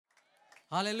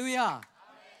ฮาเลลูยา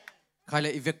ใครเล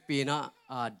ยอีเวกปีนะ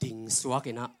ดิ่งสว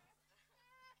กินะ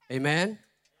เอเมน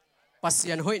ปัส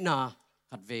ยันหอยนา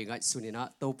ขัดเวงไงสุนินะ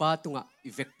ตัวป้าตุงะ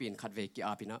อีเวกปีนขัดเวกิอ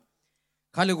าปินะ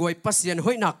ใครเลยกวยปัสยันห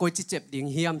อยนาคอยจิเจ็บดิ่ง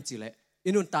เฮียมจิเลอิ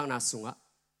นุนตังนาสุงะ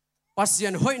ปัสยั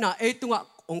นหอยนาตุงะ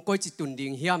องคอยจิตุนดิ่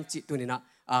งเฮียมจิตุนินะ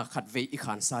ขัดเวอีข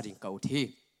านซาดิ่งเกาที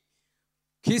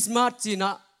คริสต์มาสจีนะ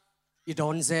อีดอ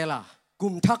นเซล่ากุ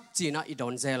มทักจีนะอีดอ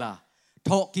นเซล่าท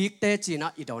อกิกเตจีนะ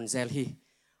อีดอนเซลฮี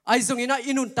ไอซงอินะ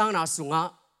อินุนตังนาสุงะ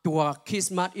ตัวคริส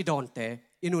ต์มาสอีดอนเต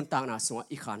อินุนตังนาสุงะ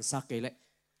อีขานซาเกเล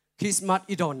คริสต์มาส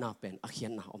อีดอนนาเป็นอาเขีย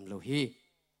นนาอมโลฮี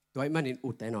ตัวมันอินอุ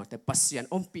ตเตนอแต่ปัสยัน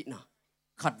อมปีนะ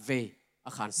ขัดเวอ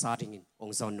าขานซาดิ่งอง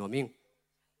ซอนโนมิง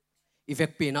อีเว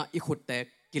กปีนะอีขุดเต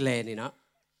กิเลนี่นะ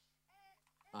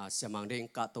เสียมังเด้ง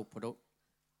กาตุพโด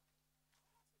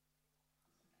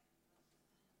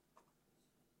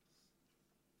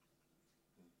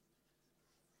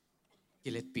กิ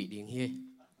เลสปีดิ่งเฮ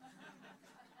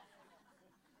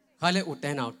ข้าเลยอุตเต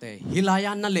นเอาแต่ฮิลา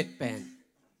ยันนั่นเล็ดเป็น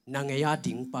นางเงีย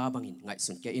ดิ่งป้าบังอินไง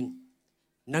สุนเกอิน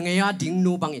นางเงียดิ่ง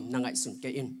นูบังอินนางไงสุนเก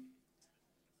อิน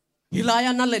ฮิลา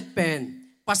ยันนั่นเล็ดเป็น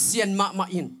ปัสยันมา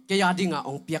อินเกียดิ่งอ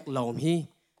งเปียกลมฮี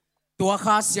ตัว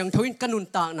ข้าเสียงทวินกันุน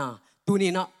ตานาตัว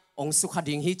นี้นะองสุข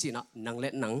ดิ่งฮีจีนะนางเล็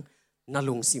ดนังนา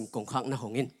ลุงซิมกงขังนาห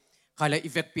งอินข้าเลยอี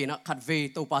เวกปีนะขัดเว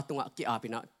ตัวปาตุงะกิอาปิ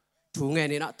นะถูงเงิน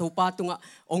นี่นะตัวป้าตุงะ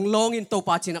องลงอินตัว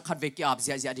ป้าจีนักขัดเวกิอาบเสี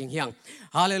ยดิ่งเฮียง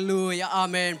ฮาเลลูยาอา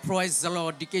เมน praise the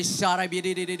Lord ดิกิชาราบิ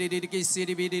ดิดิดิดิดิกิสิ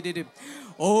ดิบิดิดิดิ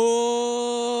โอ้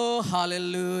ฮาเล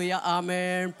ลูยาอาเม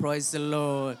น praise the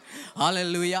Lord ฮาเล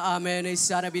ลูยาอาเมนอิส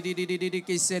าราบิดิดิดิดิดิ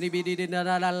กิสิดิบิดิดิลา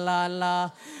ลาลาลา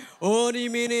โอ้นี่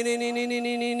มินี่นี่นี่นี่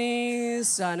นี่นี่นี่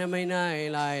สานไม่น่า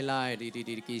ไล่ไล่ดิดิ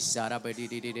ดิกิชาราบิดิ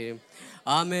ดิดิดิ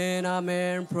Amen,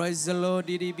 amen. Praise the Lord.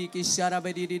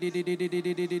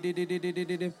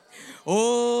 Oh,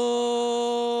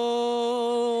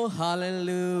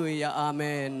 hallelujah.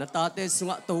 Amen. Natate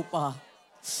sunga topa.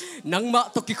 Nang ma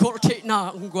to kikol kay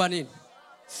na ungguanin.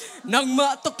 Nang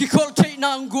ma to kikol kay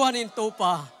na ungguanin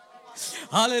topa.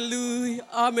 Hallelujah.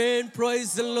 Amen.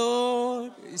 Praise the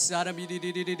Lord.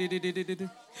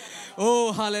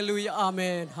 Oh, hallelujah.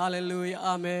 Amen. Hallelujah.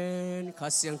 Amen.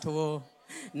 Kasyang to.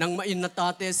 Nang ma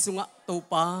inatate sunga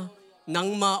topa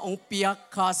nang ma ong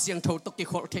piak kha siang tho to ki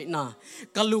khol the na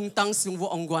kalung tang sungwo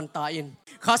ong gwan ta in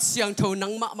kha siang tho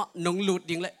nang ma nong lut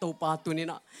ding le topa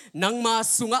tunina nang ma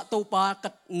sunga topa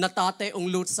kat natate ong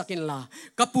lut sakin la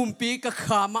kapumpi ka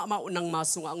kha ma nang ma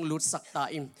sunga ong lut sak ta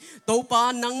in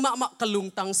topa nang ma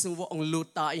kalung tang sungwo ong lut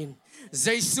ta in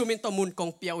Jaisu min to mun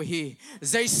kong piao hi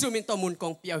Jaisu min to mun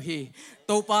kong piao hi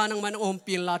topa nang man om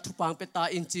pin la thupang peta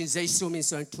in chin Jaisu min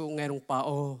song thu ngerong pa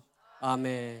o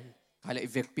amen khale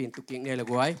vek pin tu king ne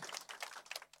lagwai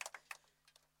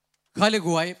khale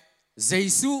guai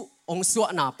Jaisu ong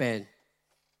suwa na pen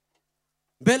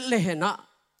Bethlehem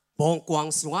bong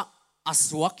kwang sunga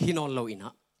aswak hinon lo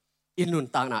ina inun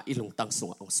tang na ilung tang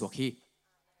sunga ong suak hi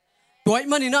toy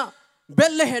manina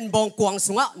Bethlehem bong kwang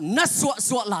sunga na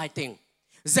suwa lai ting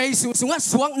Jaisu sunga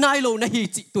suang nai lo na hi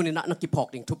chi tunina nakipok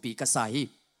ding thupi ka sahi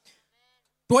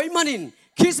toy manin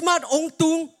Christmas ong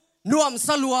tung nuam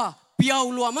salua piao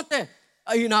lua mate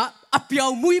aina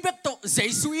apiao mui bek to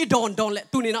Jaisu I don le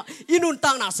tunina inun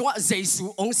tang na sunga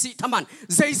Jaisu ong si thaman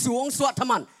Jaisu ong suwa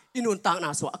thaman inun tang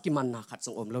na suwa akiman na khat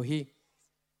song om lo hi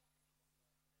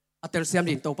atel siam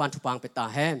din to pan thupang peta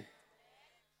hem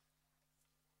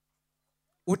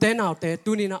Ute nào te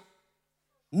tunina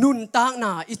nun tang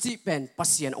na ichi pen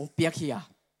pasien ong piak hiya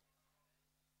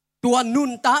tua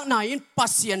nun tang na in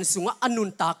pasien sunga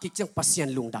anun ta ki chang pasien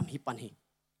lungdam hi pan hi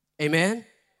amen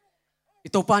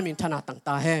ito pan min thana tang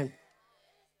ta he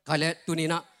kale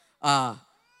tunina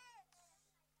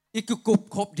ikukup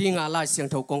khop dinga lai siang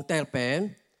tho kong tel pen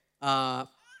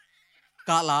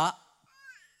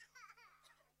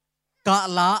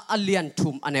Kahla alian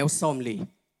thum aneu somli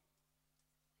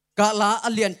Kahla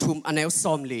alian thum aneu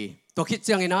som li to khit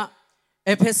chang ina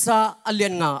Efesa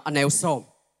alian nga aneu som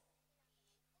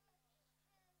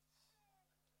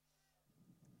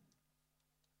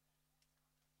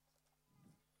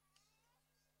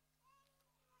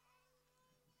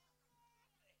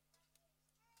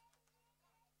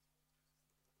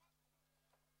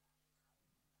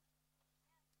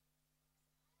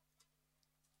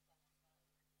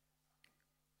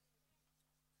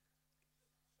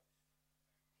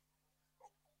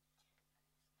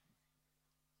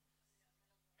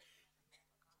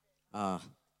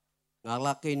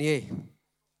ngak ke ni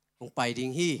ong pai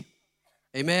ding hi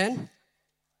amen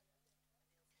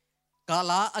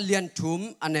Kahla alian thum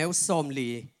aneu som li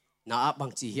na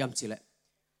bang chi hiam chi le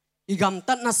igam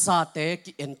tat na sa te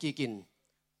ki en ki kin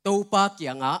Topa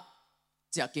kiangah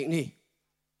จะกินี่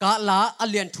กาลาอ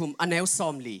เลียนทุมอเนลซอ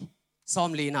ม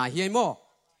ลีนาเฮียโม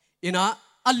อินะ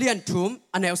อเลียนทุม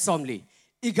อเนลซอมลี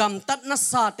อีกำตัดนัส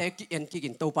ซาเตกิเอ็นกิกิ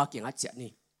นโตปากิงอาเจ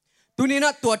นี่ตุนี้นะ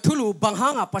ตัวทุลูบังหา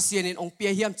งอาปัสยานินองเปีย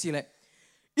เฮียมจิเล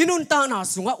อินุนตานา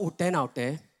สุงะอุเตนเอาเต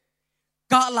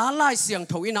กาลาลายเสียง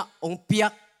โถอินะองเปีย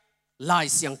กลาย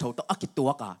เสียงโถตัวอากิตัว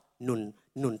กา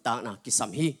นุนตานากิสั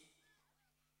มฮี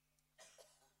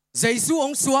เจซูอ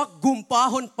งสวกกุมปา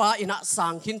ฮอนปาอินะสั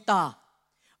งขินตา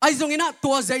ไอจงอินะตั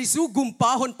วเจซูกุมปา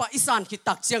ฮอนปาอิสานคิ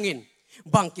ตักเชียงอิน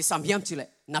บังกิสัมฮีมจิเล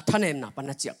นัทเนมนาป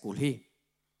นัจเจกุลฮี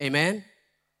เอเมน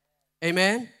เอเม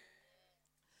น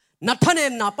นัทเน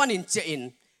มนาปันินเจอิน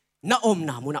นาอม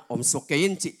นามุนาอมสกเกยิ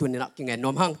นจิตุนินะกิงเงนน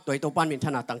มหังตัวตัวปันมินธ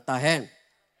นาตังตาเฮน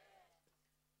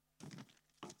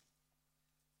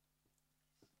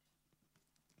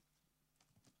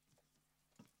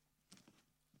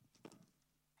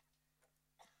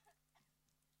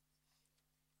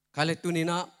คาเลตุนิ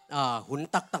นะหุ่น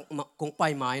ตักคงไป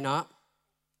ไม้นะ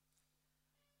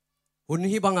หุ่น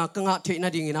ฮิบังกังะเทนา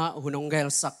ดิ่งนะหุ่นองเกล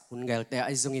สักหุ่นเกลแต่ไอ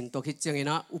ซงอินตัวคิดเจงิ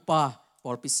นะอุปาปอ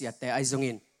ลปิเสียแต่ไอซง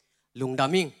อินลุงดา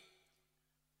มิง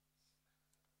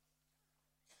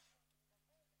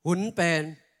หุ่นเป็น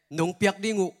นงเปียก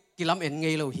ดิ่งุกิลำเอ็นเง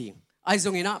ยโลหิงไอซ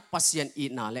งอินะปัสยันอี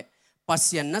นาเลปัส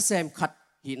ยันนั่นเซมขัด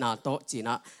หินาโตจีน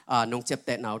ะนงเจ็บแ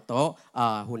ต่หนาวโต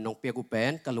หุ่นนงเปียกุเป็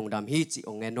นกลุงดำฮีจีอ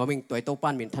งเงินโนมิงตัวโตปั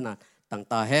นมินธนาต่าง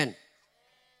ตาเฮน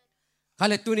คา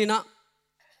เลตุนินะ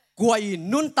กวย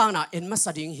นุนตานาเอ็นมาส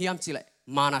ดิงเฮียมจิเล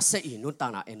มานาเซอีนุนตา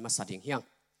นาเอ็นมาสดิงเฮียง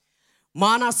ม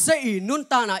านาเซอีนุน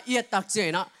ตานาเอียตักเจ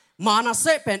นะมานาเซ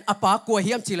เป็นอปากวยเ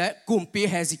ฮียมจิเลกุมปี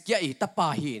เฮจิกยาอีตาปา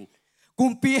หินกุ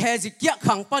มปีเฮจิกยา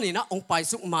ขังปานินะองไป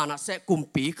สุกมานาเซกุม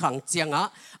ปีขังเจียงะ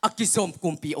อากิซอมกุ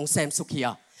มปีองเซมสุขีย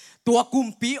าตัวกุม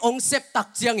ปีองเซปตัก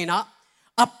เจียงอินะ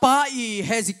อปาอีเฮ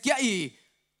จิกยาอี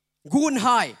กุนไฮ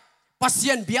ปัส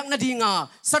ยันเบียงนาดีงา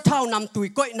สะเท่านำตุย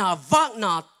ก้อยนาวากน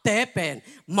าเตเป็น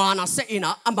มานาเซอิน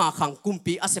ะอามาขังกุม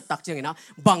ปีอาเซปตักเจงินะ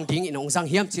บังดิ่งอินองจัง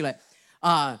เฮียมจิเลย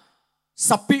ส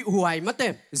ปีหวยมาเต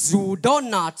จูดอน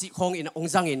นาจิคงอินอง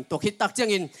จังอินตัวคิดตักเจ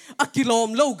งินอากิโลม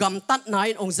โลกำตัดนาย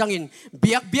อินองจังอินเ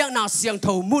บียงนาเสียงเ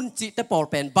ท่ามุนจิเตปอล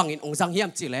เป็นบังอินองจังเฮียม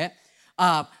จิเลย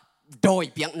โดย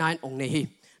เบียงนายองเนฮี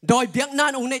โดยเบียงนาย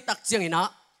องเนตักเจงินะ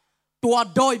ตัว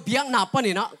โดยเบียงนาป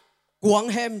นินะกวง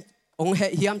เฮมองเ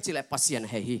ฮียมจิเลปัสยัน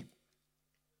เฮี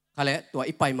เขาเลยตัว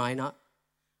อีไปไม้นะ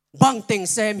บางติง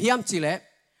เซมเฮียมจิเล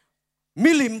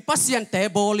มิลิมปัสยันเต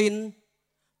โบลิน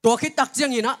ตัวคิดตักเจีย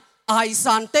งอินะไอ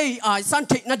ซันเตไอซันเ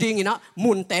ทนาดิ่งอินะ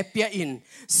มุนเตเปียอิน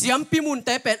เสียมปีมุนเต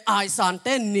เป็นไอซันเต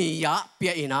นียาเปี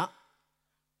ยอินะ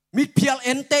มิเพียลเ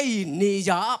อ็นเตนีย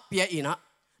าเปียอินะ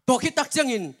ตัวคิดตักเจียง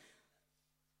อิน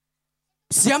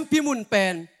เสียมปีมุนเป็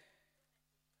น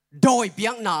โดยเบี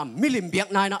ยงนามมิลิมเบียง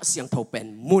นายนะเสียงเท่าเป็น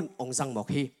มุนองจังบอก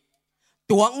ฮี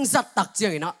ตัวองจัดตักเจีย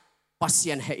งนะปัส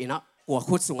ยันเฮนะกัว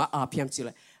ขุดสุงอาเพียมจิเล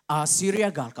อาซีเรีย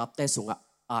กาลกับเตสุง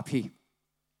อาพี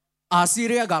อาซีเ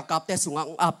รียกาลกับเตสุง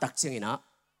อาตักเจียงนะ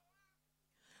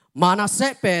มานาเซ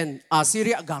เป็นอาซีเ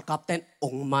รียกาลกับเตอ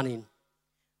งมันิน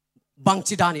บัง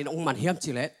จิดานินองมันเฮียม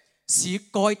จิเลสี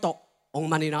ก้อยโตอง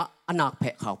มันินะอนาคเพ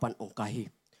ข่าวปันองกาฮี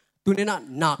ตัวนี้นะ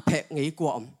นาคเพไงกั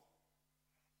ว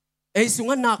ไอสุ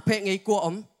งนักเพงไงกัว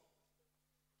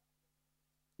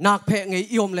นักเพงไง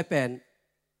ยอมเลยเป็น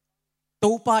ตู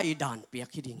ป้าอีดานเปียก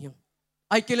ขี้ดิ่งยัง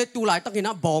ไอเกลตูหลายตั้งหิน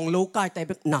ะบองโลกายแต่เ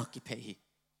ป็นนักกิเพหี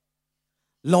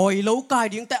ลอยโลกาย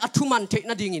ดิ่งแต่อัทุมันเท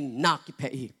นดิ่งินนักกิเพ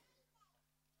หี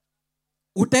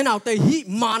อุเทนเอาแต่ฮี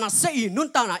มานาเซอินุน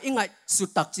ตานาอิงไงสุด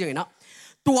ตักเจียงนะ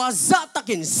ตัวจะตั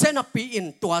กินเซนปีอิน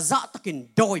ตัวจะตักิน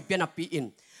โดยเบียนปีอิน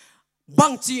บา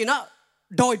งจีนะ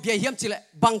โดยเบียเฮียมจิเล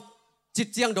บางจิต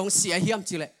เจียงดงเสียเฮียม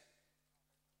จิเล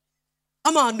อา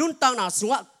มานุนตังนาสุ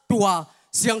งะตัว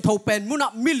เสียงเท่าเป็นมุนะ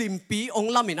มิลิมปีอง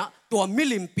ลามินะตัวมิ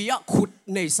ลิมปีอะขุด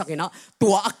ในสักนะตั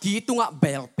วอากีตุงะเบ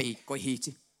ลเปย์ก็ฮี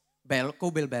จิเบลก็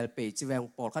เบลเปย์จิแวง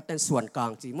ปอลคัดเต้นส่วนกลา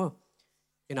งจิมั้ง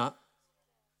อินะ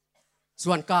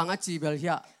ส่วนกลางอะจิเบลเฮี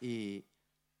ย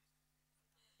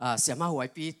เสียมาหวย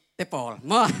ปีเตปอล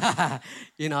มั้ง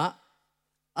อินะ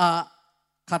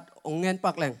ขัดองเงิน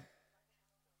ปักแรง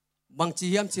บางที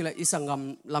ยามจิเลอิสังก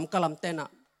ำลำกะลำเต้นะ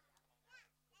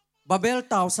บาเบล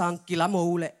ตาวสังกิลาโม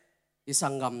เลอิสั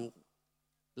งก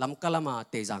ำลำกะลำมา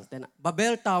เตจังเต้นะบาเบ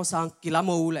ลตาวสังกิลาโ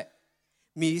มเล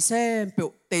มีเส้นเป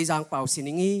เตจังเป่าสิ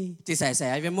นิงีจิเส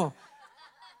ยเวโม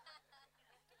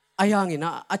อายังอินะ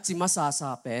อาจิมาซา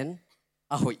เป็น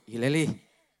อาหอยฮิเลลี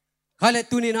เขาเล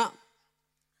ตุนีนะ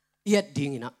เอียดดิ่ง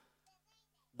อินะ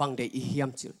บางเดอิฮิยา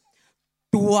มจิล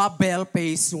ตัวเบลเป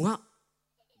สุงะ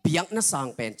เบียงน่าสัง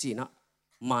เป็นจีนะ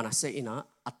มานาเซอินะ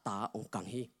อัตตาองกัง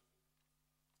ฮี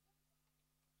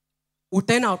อุเท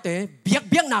นเอาเตเ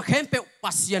บียงนาเข้มเป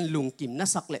pasien lung kim na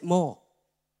sak le mo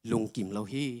lung kim lo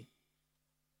hi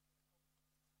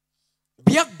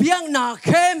biak biang na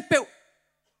khem pe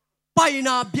pai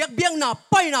na biak biang na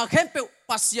pai na khem pe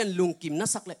pasien lung kim na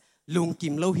sak le lung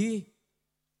kim lo hi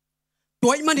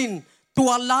toy manin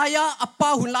tua laya apa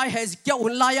hun lai hez kya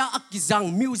hun laya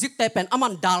akizang music te pen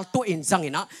aman dal to in zang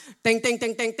ina teng teng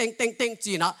teng teng teng teng teng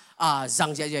china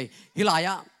zang je je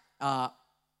hilaya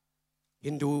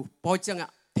Hindu poi changa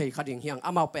thei khading hiang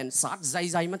amau pen sat zai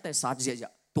zai man te sat je je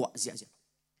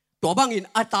tua bangin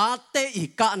ata te I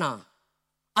ka na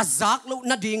azak lo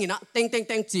na ding ina teng teng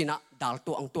teng china dal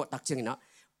to ang to tak chang ina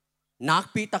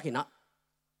nak pi takina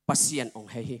pasien ong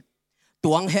he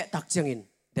tuang he tak changin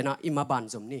dena ima ban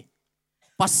zom ni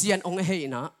pasien ong he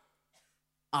ina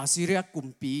asiria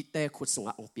kumpi te khut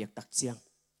sunga ong piak tak chiang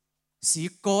si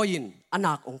koin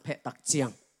anak ong phe tak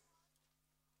chiang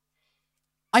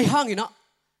ai hang ina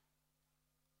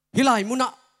hilai muna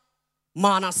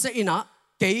mana se ina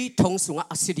kei thong sunga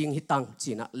asiding hitang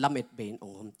china lamet bein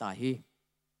ong hom ta hi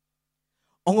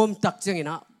ongom tak chiang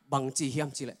ina bang chi hiam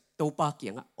chile topa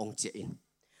kianga ong che in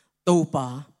topa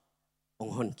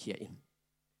ong hon khia in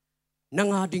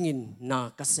nanga dingin na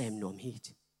kasem nom hi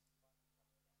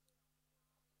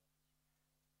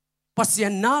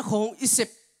pasien na khong isep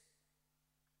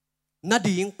na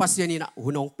ding pasien ina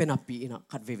hunong penapi ina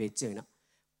khat ve ve che ina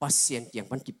pasien kiang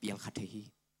pan ki pial khat hi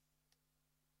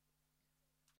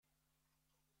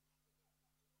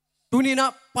tunina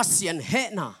pasien he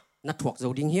na thuak zo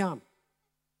ding hiam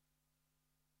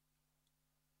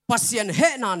pasien he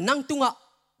na nang tunga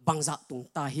bangza tung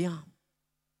ta hiam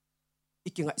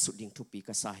ikinga suding thupi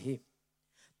ka sahi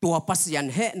tua pasien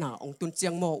he na ong tun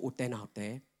chiang mo uten autte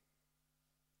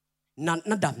nan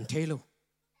na dam thelo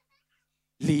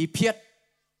li phiat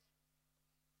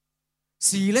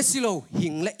si le silo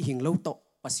hing lo to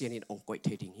pasien in ong koi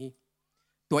the ding hi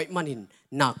toy manin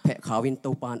nak phe khawin to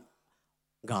pan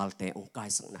gal te ong kai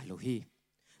sang nai lo hi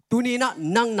tunina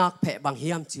nang nak phe bang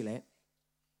hiam chile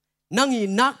nang I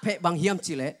nak phe bang hiam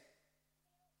chile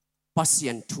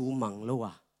pasien thu mang lo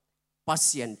wa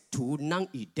pasien thu nang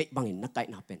I de bangin na kai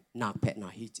na pen nak phe na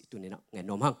hi chi tunina nge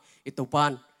nom hang I to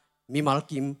pan mi mal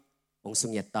kim ong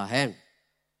sung yet ta hen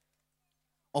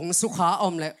ong sukha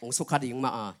om le ong sukha ding ma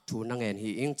thu nang en hi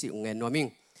ing chi nge noming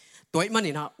toy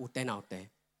manina uten autte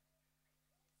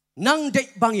nang de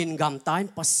bangin gam tain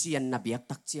pasien na biak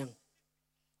tak chiang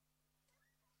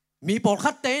mi pol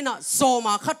khat te na so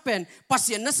ma khat pen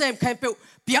pasien na sem khem pe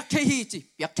biak the hi chi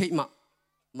biak the ma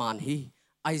man hi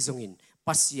ai zongin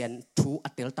pasien thu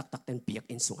atel tak tak ten biak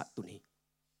in sungat tuni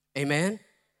amen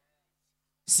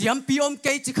siam piom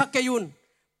ke chi kha ke yun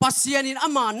pasien in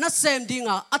ama na sem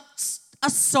dinga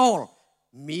asol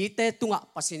mi te tunga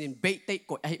pasien in be te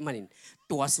ko ai manin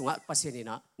tua sunga pasien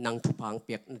ina nang thu pang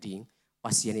piak na ding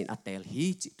pasien in atel hi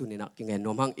chi tunina kinge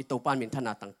nomang itopan min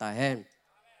thana tang ta hen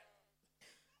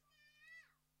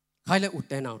khai le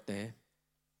uten autte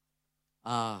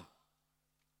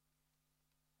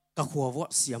ka khua wo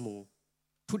siamu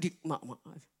thudik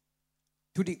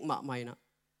ma mai na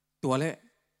tua le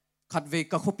khat ve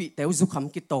ka khopi teu zu kham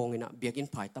ki tong ina biakin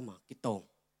phai tama ki tong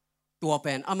tua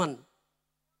pen aman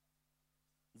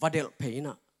vadel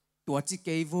peina tua chi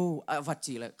kevu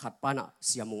avachi le khat pana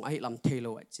siamu ai lam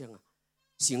thelo ai chenga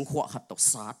sing khwa khat to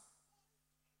sat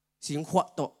sing khwa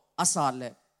to asat le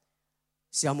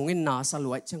siamu in na sa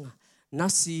luai chenga na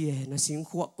si na sing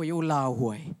khwa ko yo la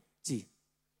huai chi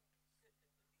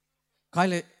khai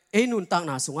le enun tang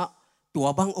na sunga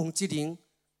tua bang ong chi ding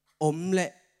om le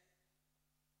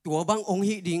tua bang ong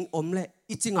hi ding om le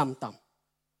ichingam tam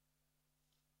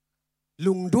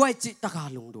lung duai chi taka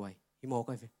lung duai hi mo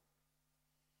kai ve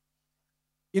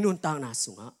inun tang na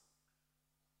sunga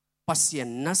pasien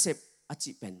na sep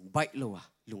achi pen bai lowa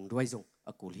lung duai jong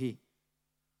akul hi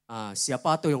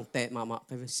siapa to yong te mama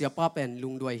kai ve siapa pen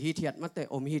lung duai hi thiat mate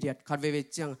om hi thiat khat ve ve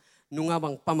chang nunga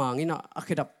bang pamangina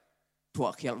akhedap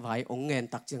thua khial vai ong ngen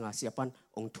tak changa siapan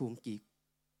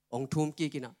ong thum ki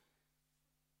kina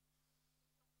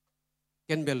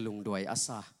ken bel lung duai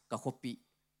asa ka khopi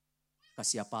ka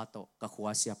siapa to ka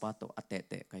khua siapa to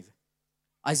atete kai ve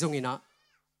ai jong ina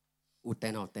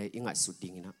uten autte inga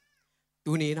suding ina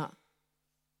tunina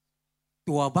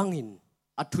tua bangin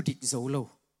athudik zolo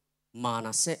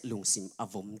mana se lungsim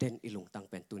avom den ilung tang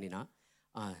pen tunina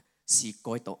si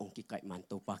koi to ong ki kai man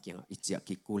to pa kiang ichia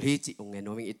ki kulhi chi ong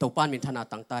enoming i to pan min thana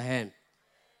tang ta hen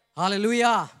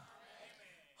hallelujah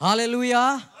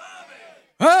hallelujah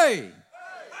hey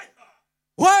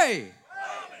hey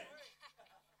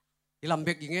ilam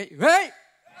bek ginge hey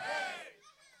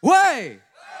hey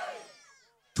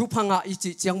thu phanga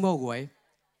ichi chiang mo goi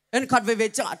en khat ve ve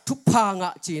cha thu phanga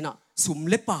chi na sum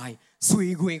le pai สุย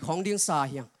กุยของดิ้งสาเ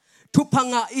ฮียงทุพัง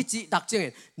อาอิจิดักเจง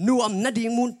นวมนาดิ้ง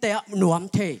มุนเตะนวม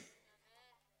เท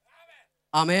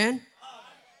อาเมน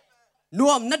น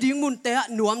วมนาดิ้งมุนเตะ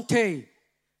นวมเท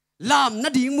ลามนา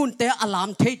ดิ้งมุนเตะอลาม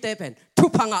เทเตเป็นทุ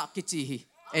พังอากิจิฮี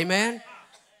เอเมน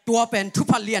ตัวเป็นทุ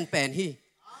พันเลียนเป็นฮี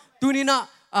ตัวนี้นะ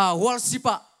วอลสิป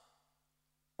ะ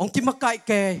องคิมาไกเ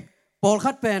กปอล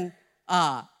คัดเป็น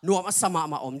นวมอัสมา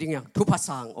มาอมดิ้งยังทุพัส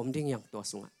างอมดิ้งยังตัว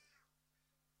สุง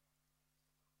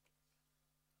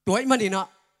ตัวมันนี่นะ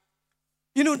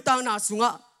อินุนตังนาสุงะ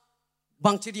บ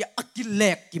างทีเดียอักิเล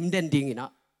กกิมเดนดิ้งนะ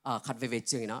ขัดเวเ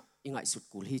จงนะอิงไอสุด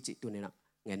กุลฮิจิตัวนี้นะ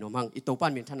เงินนมังอิโตปั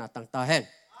นมินธนาตังตาเห็น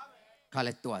ข้าเล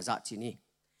ยตัวจะที่นี่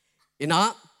อินะ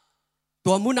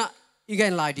ตัวมุนะอีกอย่า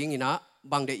งลายดิ้งอินะ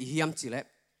บางเดียอิฮิยมจิเล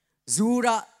จูด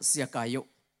าเสียกาย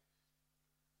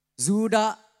จูดา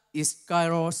อิสกาย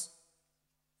โรส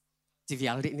จีวิ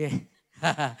อัลดิเนี่ย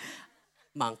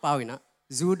มังเป้าอินะ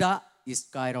จูดาอิส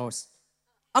กายโรส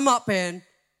อามาเป็น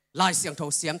ลายเสียงโท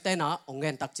เสียมเตนะองเงิ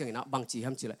นตักเจงนะบางจี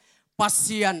ฮัมจิเลปัสเ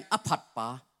ซียนอภัดปา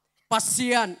ปัสเซี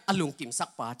ยนอลุงกิมสัก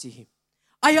ปาจีฮิม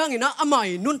อายังอินะอามา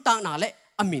นุนตังนาเล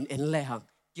อามินเอ็นเลหัง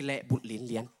กิเลบุตรลินเ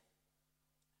ลียน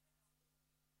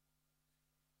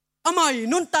อามา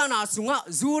นุนตังนาสุงะ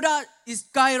จูดาอิส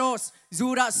กายโรสจู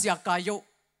ดาเสียกายโย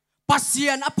ปัสเซี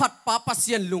ยนอภัดปาปัสเ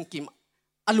ซียนลุงกิม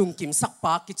อลุงกิมสักป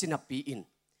ากิจินาปีอิน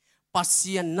ปัสเ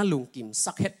ซียนนั่ลุงกิม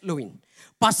สักเฮดลุอิน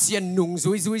ปัสเซียนนุง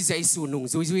ซุยซุยเจสูนุง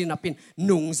ซุยซุยนับเป็น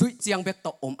นุงซุยเจียงเบกโต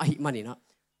อมอหิมันนี่นะ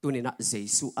ตัวนี้นะเจ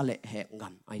สูอะไรแหกง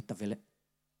ำไอตะเวเล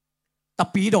ตะ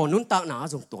ปีโดนุนตากหนา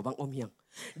จงตัวบางอมเฮียง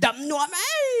ดำนัวไหม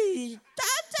จ้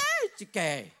าจ้าจิแก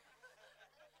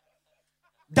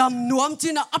ดำนัวมจี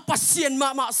น่ะอปัสเซียน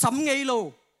มาสำไงโล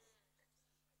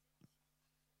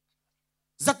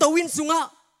จัตวินสุงะ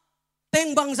เต็ง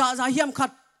บังซาเฮียมขั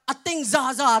ดอเต็งซ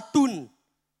าตุน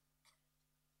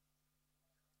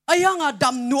ไอ้ยังด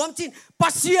ำนวมจินปั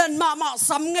สเซียนมา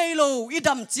สำไงโลอีด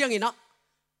ำเจียงอีนะ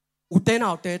อุเตนเอ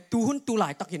าเตตูหุนตูหลา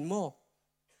ยตักเห็นโม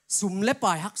สุมเล็บปล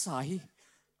ายหักสาย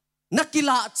นักกีฬ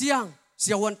าเจียงเ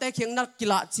สียวันเตเคียงนักกี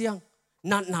ฬาเจียง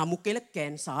นันนามุกเกล็กแก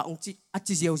นสาองจิอ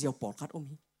จิเจียวปอดคัดอ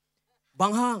มีบา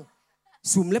งห้าง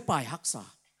สุมเล็บปลายหักสา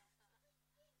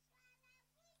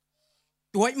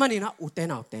ตัวมันนี่นะอุเตน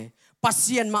เอาเตปัสเ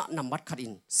ซียนมานำบัดขัดอิ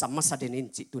นสัมมาสเดนิน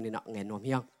จิตุนี่นะเงินนวมเ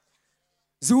ฮียง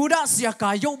จูดาเสียกา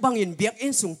ยบางอินเบียกอิ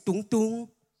นสุงตุง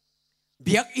เ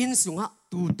บียกอินสุงฮะ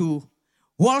ตู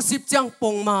วอลสิบจังป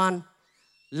งมาน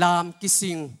ลามกิ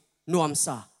สิงนวมซ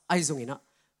าไอซงอินะ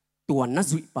ตัวนั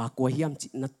จุยปากวเฮียมจิ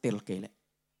นัตเตลเกเล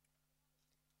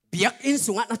เบียกอิน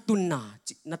สุงฮะนัตุนนา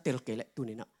จินัตเตลเกเลตุ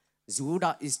นี่นะจูดา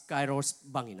อิสกายโรส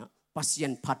บางอินะปัสเซีย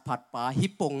นผัดปาฮิ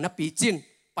ปงนับปีจิน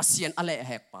ปัสเซียนอะไรแ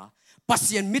หกปาปัสเ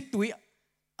ซียนมิตุย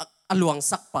อลวง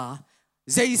สักปา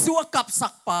เจสัวกับสั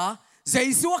กปาเจ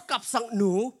สัวกับสังห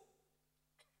นู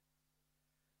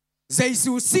เจ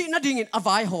สุสีนัดดิ่งอินอ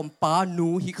วัยหอมปาหนู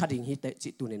ฮิคดิ่งฮิเตจิ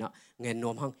ตุนี่นะเงินน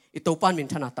วมหังอิโตปันมิน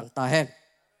ธนาตังตาเฮน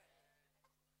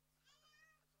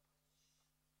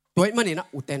ตัวมันนี่นะ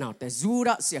อุเตนาแต่จูร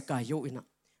ะเสียกายโยอินะ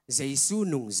เจสุ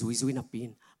นุงซุยนับปี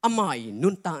นอามาอินุ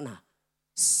นตานะ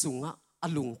สุงะอ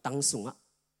ลุงตังสุงะ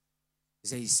เ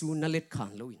จสุนั่นเล็ดขา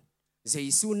นโลอินเจ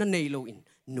สุนั่นเนยโลอิน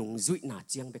นุงซุยนา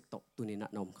เจียงเบกโตตุนี่นะ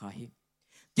นอมคาฮิ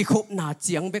กิขบนาเ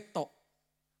จียงเบกโต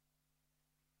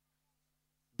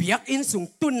เบียกอินสุง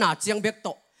ตุนนาเจียงเบกโต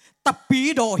ตะปี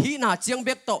โดฮีนาเจียงเบ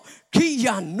กโตขี้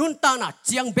ยันนุนตานาเ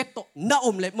จียงเบกโตนาอ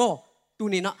มเลโมตุ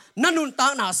นี่นะนันนุนตา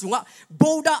นาสุงะโบ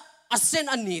ดาอเซน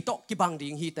อันนี้โตกิบัง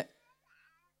ดิ่งฮีเต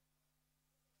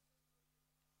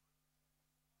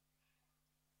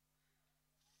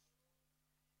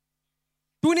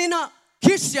ตุนี่นะค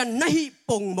ริสเตียนนะฮี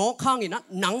ปงโมข้างนี่นะ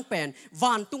หนังเป็นว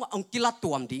านตุงองกิลาตั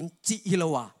วมดิ่งจิฮิโล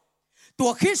วาตัว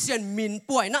คริสเตียนมิน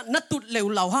ป่วยนะนัตุดเลว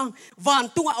เหล่าห้างวาน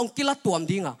ตุงองกิลาตัวม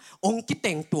ดิ่งอ่ะองกิเ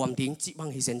ต็งตัวมดิ่งจิบัง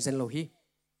ฮิเซนโลฮี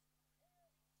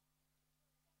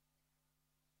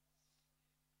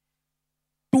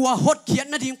ตัวฮดเขียน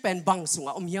นะดิ่งเป็นบังสุง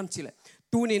ะอมเฮียมจิเล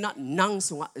ตัวนี้นะนัง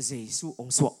สุงะเจสุอง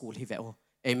สวกกูลฮิเวโอ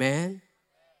เอเมน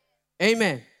เอเม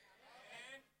น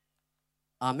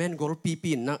อาเมนกอลปี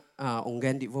ปินนะองเก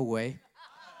นดิวเว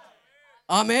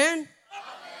อาเมน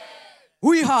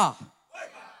ฮุยฮา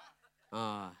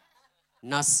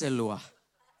นัสเซลัว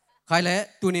ใครเล่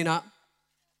ตุนี่นะ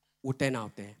อุเตนเอา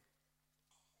เต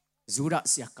จูระ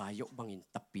เสียกายยกบังอิน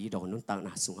ตับปีดอนุนตังน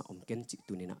าสุงะอมเกนจิ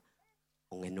ตุนี่นะ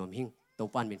องเงินนวมหิงตัว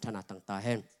ปานมินธนาตังตาเฮ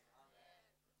น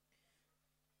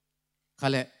ใคร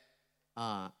เล่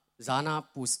จานา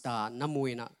ปูสตาน้ำมว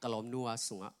ยนะกลอมนัว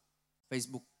สุงะ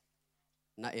Facebook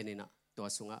na eni na to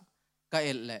sunga ka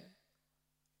elle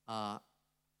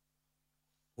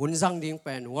hunjang ding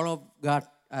pen wall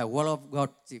of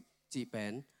god chi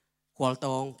pen Khual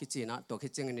Tawng kichi na to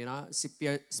kiching ni na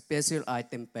special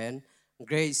item pen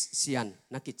Grace Sian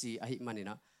na kichi ahi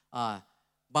manina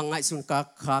bangai sun ka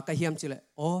kha ka hiam chile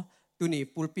o tuni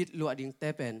pulpit lu ading te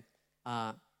pen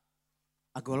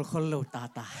agol khol lo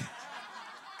tata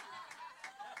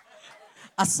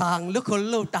asang lu khol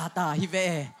lo tata hi ve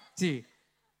chi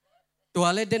ตัว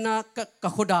เลเดนะก็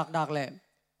ขดักดักเลย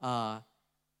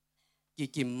กิ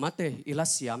กิมมาเตอิลา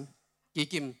เซียมกิ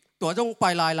กิมตัวจงไป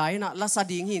ลายๆนะลาซา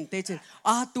ดิงหินเตจิ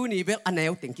ตัวนี้เบลอันแน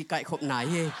วถึงกิไก่ขบไหน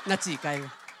เฮน่าจีไก่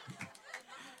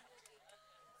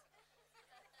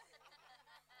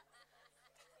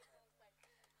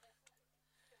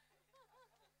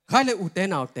ใครเลยอุเตน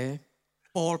เอาเต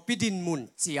ปอลปิดินมุน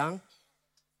เจียง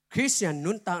คริสเตียน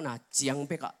นุนตาหนาเจียงเ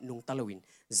บกะนุงตะลวิน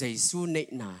เจซูเน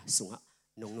นาสุงะ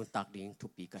นงนุนตักดิ่งทุ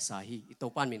ปีกษาฮีอิโต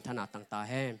ปานมินธนาตังตาแ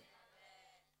ฮม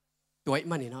ตัว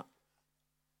มันนี่นะ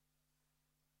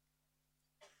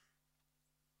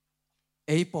ไ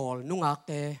อปอลนุงอักเ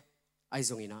ตไอจ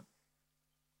งอินะ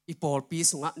อีปอลปี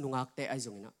สุงะนุงอักเตไอจ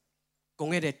งอินะกง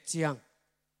เอเดเจียง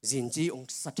จินจีอง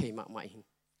สัตเทมะมาหิง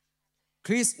ค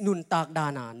ริสนุนตักดา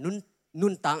นานุ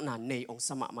นตักนาในองส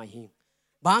มะมาหิง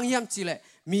บางยามจีเลย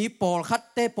มีปอลคัด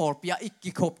เตปอลเปียอีก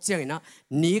กี่ขบเจียงนะ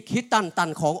นี่คิดตัน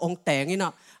ขององแตงนี่น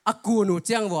ะอากูนูเ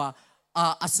จียงว่า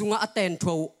อาสุงะเตน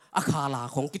ทัวอาคาลา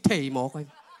ของกิเทยหมอกัน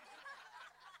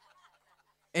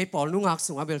ไอปอลนุงัก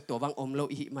สุงะเบลตัวบางอมโล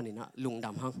อิมันนี่นะลุงด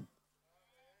ำหัง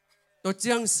ตัวเจี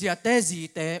ยงเสียเตจี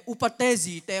เตอุปเต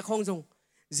จีเตของจง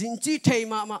จินจีเทย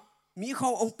มามีเขา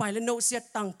องไปแล้วโนเสีย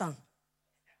ตัง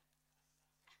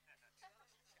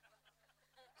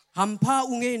หำผ้า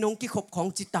อุ้งเอนงกิขบของ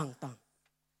จิตัง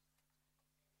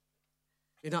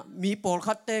เห็นนะมีปอล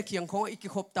คัดเตะเขียงของอีกิ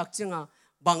ขบตักจิง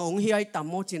บางองค์เฮียต่ำ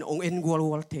โมจินองค์เอ็นกัว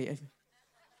ลเท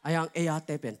อายังเอียเต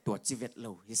เป็นตัวชีวิตเรา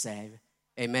ฮิเซ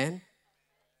เอเมน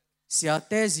เสียเ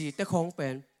ตจีเตของเป็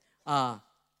น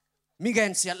มีเก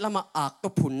ณฑ์เสียละมาอักตั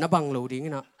วผุนนะบางเราดิ้ง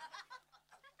นะ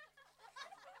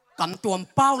กำตัว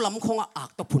เป้าลำของอัก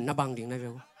ตัวผุนนะบางดิ้งนะเว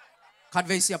ลขัดเ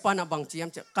วเสียป้านะบางเจียม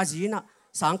จะกะจีนะ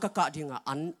สังกะดิ่ง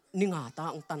อันนิงาตา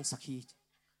องตันสักที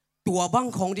ตัวบัง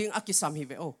ของดิ่งอักิสามฮิเ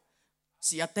วโอเ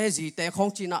สียเตจีเตของ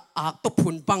จีน่ะอักตบผุ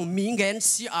นบังมีเงินเ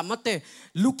สียมาเต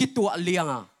ลูกิตัวเลี้ยง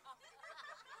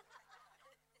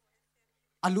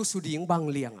อันลูสุดิ่งบัง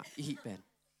เลี้ยงอีฮิเป็น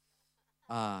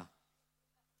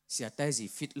เสียเตจี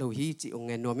ฟิตโลฮีจีองเ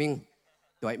งินนัวมิง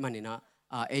ตัวไอ้มันนี่นะ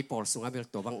ไอ้ปอลสุงาเบล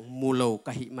ตัวบังมูโลก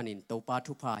ะฮิมันนินโตปา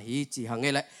ทุพาฮีจีหังเง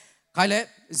เลยใครเลย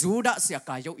จูดะเสียก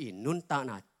ายโยอินนุนตา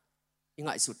นาอิง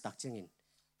ไอสุดตักเจงิน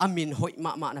อามินหอยม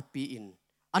านะปีอิน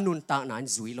อนุนตานาน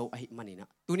จุยโลไอมันนี่นะ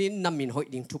ตัวนี้นามินหอย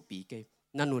ดิ่งทุกปีเก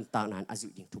นันุนตานานอาจุ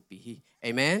ยดิ่งทุกปีฮีเอ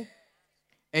เมน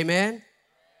เอเมน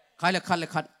ใครเลย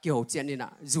ขัดเกี่ยวเจียนนี่นะ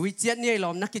จุยเจียนนี่ล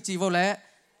มนักกิจิวเลย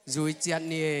จุยเจียน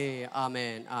นี่อาเม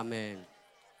นอาเมน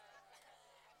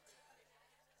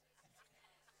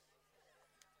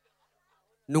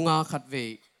นุงอาขัดเว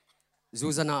จู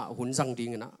จนะหุ่นจังดิ่ง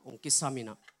นะองคิสามิ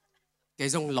นะเก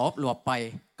จงลบหลวไป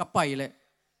ก็ไปเลย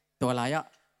ตัวอะไรอะ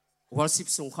วัลสิบ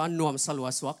สงขานวมสลัว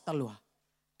สวักตลัว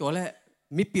ตัวเลย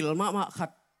มีปิลมาขัด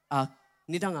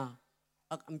นี่ดัง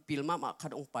มีปิลมาขั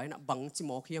ดองไปนะบังจิโม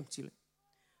เขียมจิเลย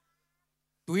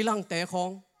ตุยลังเตะของ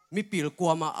มีปิลกลัว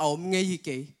มาเอาเงยเก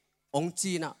ยอง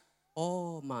จีนะโอ้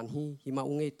มันฮิมาอ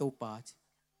งเงยโตปา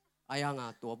อายัง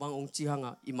ตัวบังองจีหัง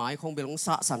อีไม้ของเบลงส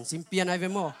ะสันซิมเปียนไอเว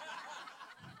โม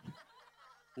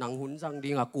นางหุ่นจัง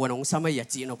ดิ่งกลัวน้องสมัย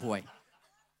จีนเอาป่วย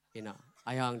เห็นอ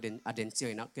ายังเด่นเจ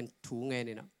อนะกันทูเงย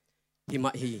นี่นะหิม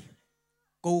ะฮี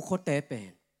กูโคเตเป็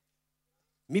น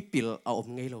มีปิลเอาอม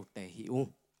เงยเราแต่หิว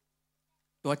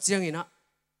ตัวเจียงนี่นะ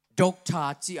ดอกชา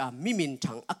จีมีมิน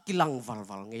ถังอักกิลัง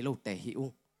วัลเงยเราแต่หิว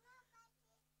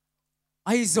ไ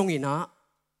อ้จงนี่นะ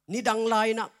นี่ดังไล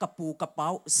นะกระปูกระเป๋า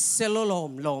เซลลอ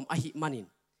มอหิมันิน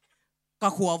กะ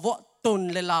หัววะตุน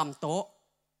เลลามโต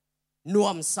นว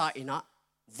มสายนะ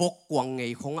วกกวงเง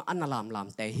ยของอันลาม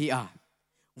แต่ฮี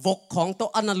วกของโต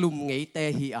อันลุมเงยแต่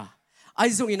ฮีไอ้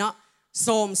จงนี่นะส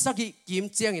มสักิกิม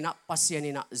เจียงนี่นะปัสยา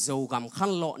นี่นะโจกำขั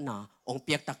นโลนะองเ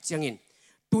ปียกตักเจียงอิน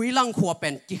ตุยลังขัวเป็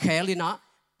นกิเคลินะ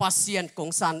ปัสยานกง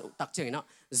สันตักเจียงนะ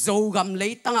โจกำเล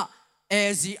ยตั้งเอ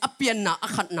จีอเปียนนะอ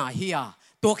ขัดนาฮี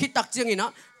ตัวคิดตักเจียงอินะ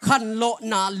ขันโล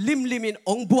นะลิมินอ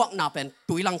งบวกนะเป็น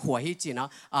ตุยลังขัวฮีจีนะ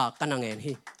กันนังเงิน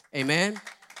ฮีเอเมน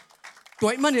ตั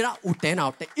วมันนี่นะอุเตนา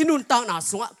อุเตอินุนตังนะ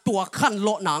สงะตัวขันโล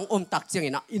นางอมตักเจียง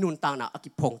อินะอินุนตังนะอกิ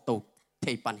พงโตเท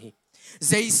ปันฮีเ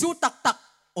จสุตัก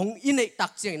องอินเอตั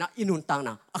กเจียงนะอินุนตังน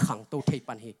ะอขังโตเท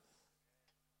ปันฮี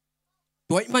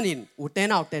ตัวมันนี่อุเต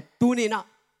นาอุเตตูนี่นะ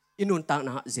อินุนตังน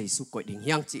ะเจสุกอดิ่ง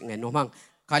ยังจิงเงินโนมัง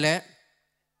ใครเลย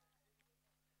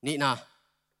นี่นะ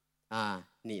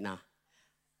นี่นะ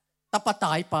ตะปะต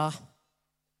ายปะ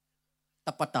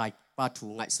ตปตายปาถู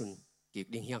ไงสุนกีก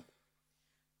ดิ้งเฮียง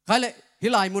ใครเลยฮิ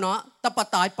ลายมุนะตป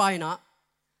ตายไปนะ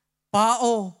ปาโอ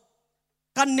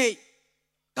กันเน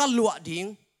กันลัวดิ้ง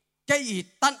แกอี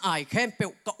ตันไอแคมเปล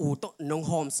กอูโตนง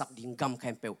หอมสักดิ้งกำแค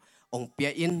มเปลองเปีย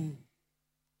อิน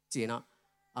จีนะ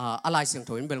อะไรเสียงถ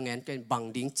อยเบลเงินกันบัง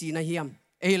ดิ้งจีนะเฮียม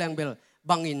แรงเบล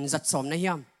บังอินจัดสมนะเฮี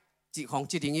ยมจีของ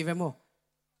จีดิ้งอีเวโม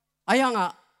อายัง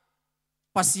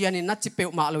ปัสยานินนัดจิเปล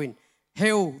มาลุนเฮ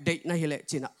ลเดย์นะฮิเล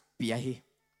จีนะเปียฮี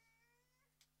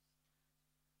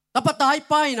ตปตาย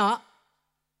ไปนะ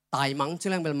ตายมังเช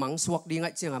ลงเบลมังสวกดิ้งไอ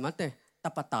เจียงมันเตต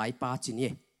ปตายปาจีนี่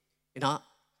นะ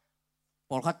พ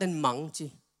อเขาเต้นมังจี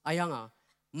อายัง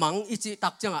มังอีจีตั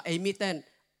กจังมีเต้น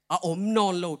อมนอ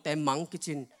นโลแต่มังกิ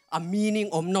จินมีนิ่ง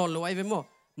อมนอนโลไอ้เวโม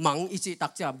มังอีจีตั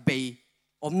กจังเบย์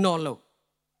อมนอนโล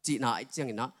จีน่าไอเจียง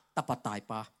นะตปตาย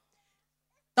ปา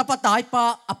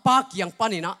ปาเกียงปา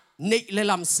นี่นะเนเล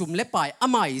ลำซุ่มเล็บไป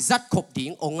ไม่จัดขบดิ้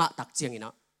งองะตักเจียงน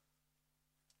ะ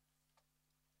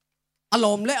อาร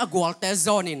มณ์และอากวลแต่จ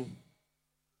อนิน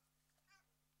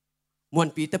มวน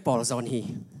ปีเตปอลจอนฮี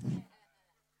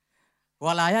ว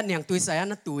ลายะเนี่ยตุยสาย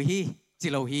นะตุยฮีจิ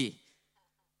โลฮี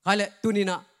ใครเลยตุนี่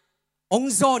นะอง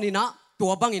จอนี่นะตั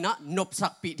วบังนี่นะนบสั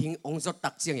กปีทิ้งองจอตั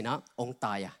กเจียงนะองต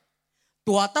ายะ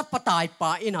ตัวตัดปตายป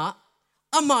าอินะ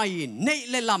ไม่เน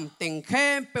เลลำเต็งแค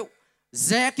มเปแจ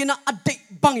กินะอดี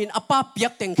บังอินอป้าเปีย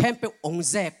กเต็งแคมเปอง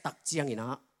แจกตักเจียงนะ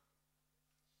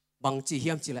บังจีเฮี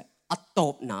ยมจีเลยอัตโต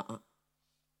บนะ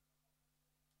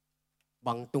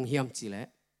บังตุงเฮียมจีเลย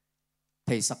เท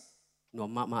สักหนวม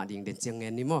มาดิ่งเด่นเจียงเงิ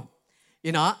นนี่มั้งอิ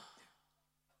นะ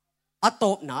อัตโต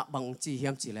บนะบังจีเฮี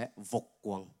ยมจีเลยวกก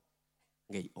วง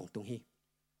ไงองตุงฮี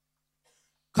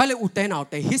ใครเลยอุเตนเอา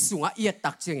แต่ฮิสุงะเอีย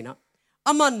ตักเจียงนะอ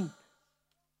ามัน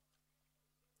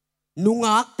นุง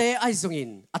ากเตไอซงอิ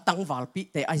นอตังวาลปี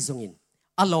เตไอซงอิน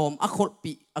อารมณ์อคล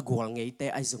ปีอกวลไงเต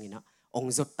ไอซงอินนะอง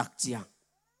จดตักเจียง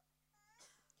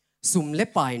สุมเล็บ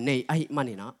ไปในไอมัน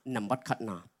นี่นะนำบัดขัด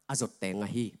นาอจดเตง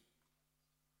ฮี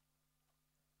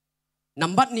น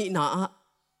ำบัดนี่นะ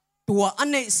ตัวอัน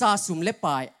เนซาสุมเล็บไป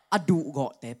อดูเกา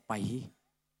ะเตไปฮี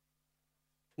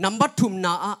นำบัดทุมน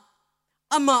า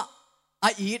อามาไอ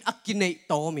อีดอักกินเนโ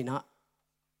ตมินะ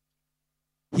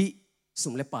ฮีสุ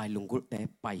มเลปายลุงกุลเต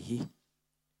ไปฮี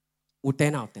อุเต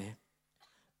นเอาเต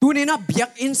ตูนี่นะเบียก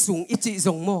อินสุงอิจิจ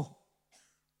งโม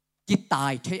กิตา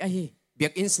ยเทไอฮีเบีย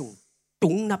กอินสุงตุ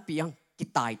งนับเปียงกิ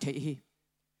ตายเทฮี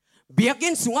เบียกอิ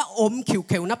นสุงอมขิวเ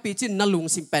ขวนับปีจินนลุง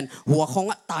สิมเป็นหัวของ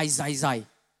ตายใจ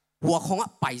หัวของ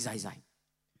ไปใจ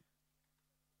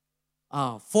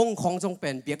ฟงของจงเป็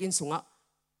นเบียกอินสุง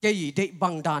เกยเดบั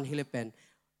งดานฮิเลเป็น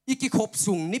อีกิขบ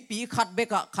สุงนิปีขัดเบ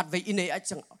กขัดไว้อินเนอ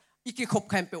จังอีกขบ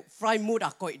แคมเปลฟรายมูดา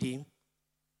กอยดิ้ง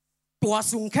ตัว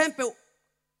สูงแคมเปล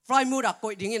ฟรายมูดากอ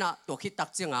ยดิ้งนะตัวคิดตัก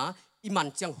เจียงอิมัน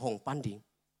เจียงหงปันดิ้ง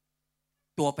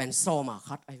ตัวเป็นโซมา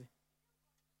คัดไอ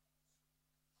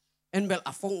เอ็นเบล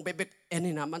ฟงเบ็ดเอ็น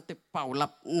นี่นะมันเตเป่าลั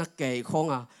บนักเกยของ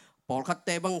ปอลคัดเต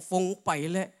บังฟงไป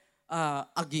เลย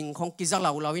อากิงของกิจเร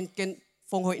าวินเกน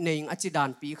ฟงหอยเนงอจิดาน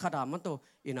ปีขดามันตัว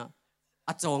อินะอ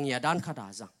จงยาด้านขดา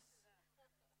จัง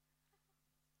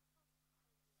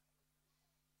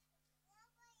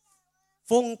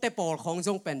ฟงเตปอลของจ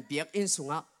งเป็นเบียกอินสุง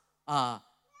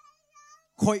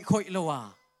ค่อยเลว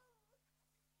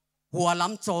หัวล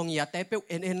ำจงอย่าเตเปเ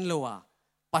อ็นเลว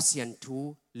ปัสยันทู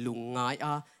ลุงไง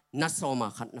นัสโซมา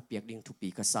ขัดนับเบียกดิ่งทุปี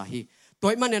กษาฮีตั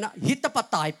วมันเนี่ยนะฮิตปะ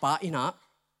ตายปะอินะ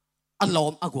อาร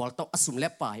มณ์อากวลโตอสุมเล็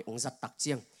บปลายองจัดตักเ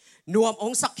จียงนวมอ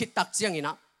งสักขิดตักเจียงอิน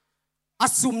ะอ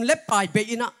สุมเล็บปลายเบ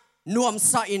อินะนวม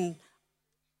ซาอิน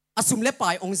อสุมเล็บปลา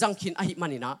ยองจังขินอหิมั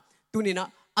นอินะตุนี่นะ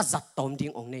อาจัดตอมดิ่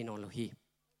งองเนนอนโลฮี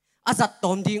อาจัดต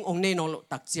อมดิ่งองเนนอนโล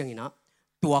ตักเจียงอินะ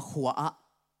ตัวขัว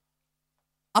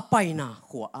อะไปนะ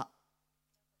ขัว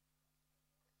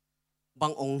บา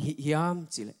งองหิยาม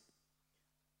จิเล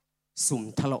สุม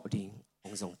ทะเลาะดิ่งอ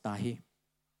งจงตาฮี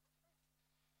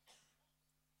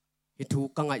ฮิทู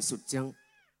กังไงสุดจัง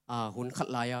หุ่นขัด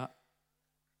ลาย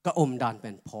ก็อมดานเป็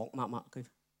นพอกมากคือ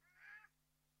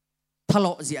ทะเล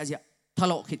าะเสียทะเ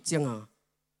ลาะคิดจัง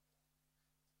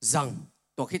จัง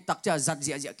ตัวคิดตักจะจัดเ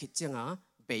สียคิดจัง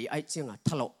เบย์ไอจังท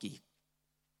ะเลาะกี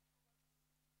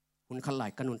หุ่นขัดลา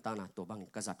ยกันุนตานาตัวบาง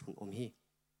กษัตริย์หุ่นอมฮี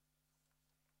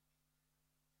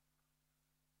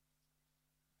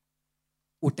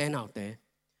อุเตนเอาเต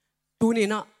ตูนี่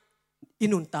นะอิ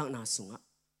นุนตางนาสุง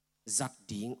จัด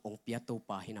ดิ่งองเปียโตป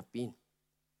าหินาปิน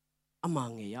อามา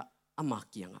เงียอามา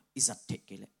เกียงอิจัดเท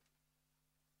กเล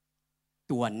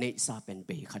ตัวเนซาเป็นเบ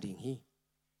ยขดิ่งฮี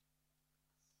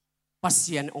ปัส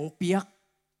ยันองเปียก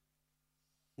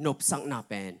นบสังนาเ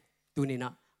ป็นตูนี่นะ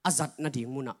อาจัดนาดิ่ง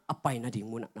มุนะอไปนาดิ่ง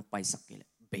มุนะนาไปสักเล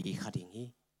เบยขดิ่งฮี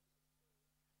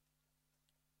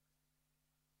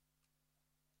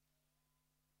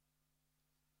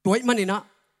ตัวมันนี่นะ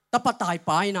ตะปะตายไ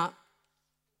ปนะ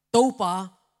ตัวปา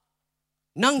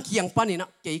นั่งเคียงปันนี่นะ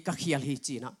เกี่ยกเขียลฮี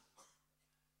จีนะ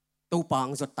ตัวปาง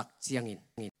จะตักเจียงอิน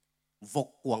วก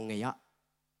กวงเงีย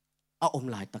อาอม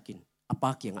ลายตะกินอาปา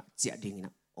เกียงอ่ะเจียดิ่งน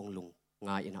ะองลุง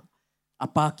ง่ายนะอา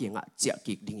ปาเกียงอ่ะเจีย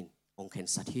กิกดิ่งองเข็น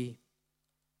สัตย์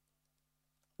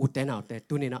อุเตนเอาแต่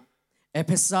ตุนี่นะเอเ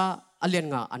พซ่าอเลียน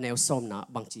งาอันเอลซอมนะ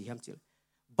บางจีเฮียมจิ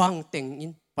บางเต็งอิ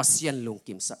นปัสยันลุง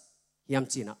กิมสักเฮียม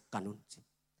จีนะกันุนจี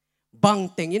บาง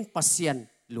เต็งอินปัสยัน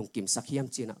ลุงกิมสักเฮียม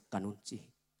จีนะกันุนจี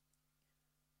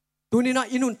ตุนี่นะ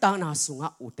อินุนตางนาสุงะ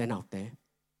อุเตนเอาแต่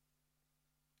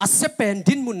อาเซเป็น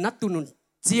ดินมุนนัดตุนุน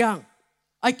เจียง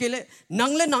ไอเกเลนัง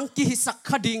เลนังกิฮิสักข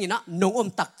ดิ่งนะนงอม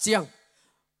ตักเจียง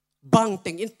บางเ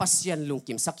ต็งอินปัสยันลุง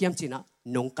กิมสักเฮียมจีนะ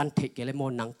นงกันเทเกเลโม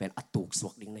นังเป็นอตุกสว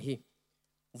กดิ่งนะฮี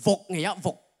วกเงีย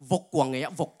วกกวงเงีย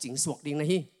วกจิงสวกดิ่งนะ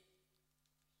ฮี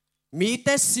มีแ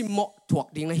ต่สิโมถวก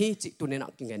ดิ่งนะฮีจิตุเนนะ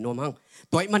กิงเงนโนมัง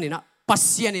ตัวมันนี่นะปั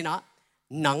สยันนี่นะ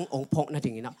นังองพงนะ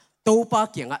ดิ่งนี่นะตัวปา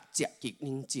เกียงอ่ะเจียกิก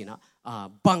นิ่งจีนะ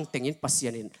บางเต็งอินปัส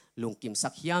ยันนี่ลุงกิมสั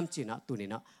กเฮียมจีนะตุนี่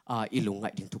นะอีลุงไง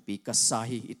ดิ่งทุปีกัสซา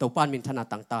ฮีอีตัวปานมินธนา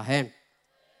ตังตาแหง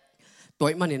ตัว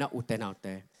มันนี่นะอุเตนาอุเต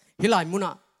ฮิลายมุน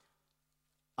ะ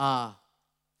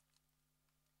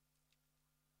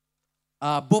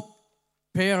บบ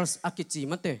prayers akichi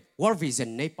mate war vision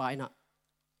nei pai na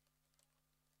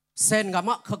sen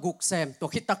ngama khaguk sem to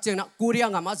khitak cheng na kuria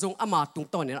ngama jong ama tung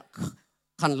to ne na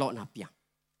khan lo na pia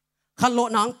khan lo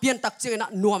nang pian tak cheng na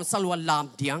nuam salwa lam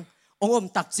diang ongom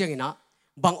tak cheng na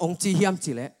bang ong chi hiam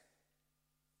chi le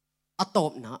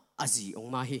atop na aji ong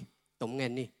ma hi tom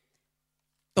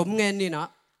ngen ni na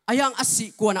ayang asi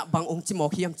ko na bang ong chi mo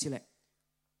hiam chi le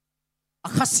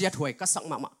akhasia thoi ka sak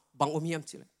ma bang om hiam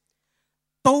chi le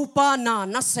Topa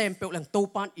na sem pe lang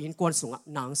topan in kwan sunga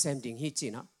nang sem ding hi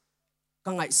china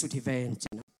ka ngai su thi ven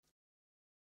china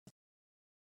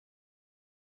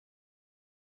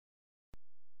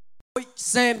hoi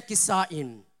sem kisa in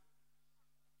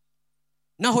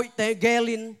na hoi te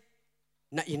gelin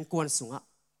na in kwan sunga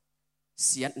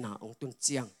siat na ong tun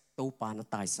chiang topa na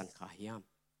tai san kha hiam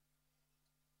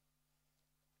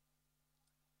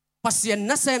pasien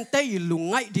na sem te i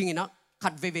lungai ding ina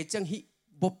khat ve chang hi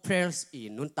bob prayers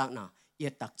in nun tak na ye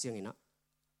tak chiang ina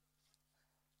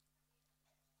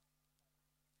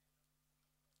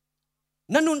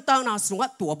nanun tak na sunga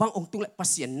tua bang ong tung le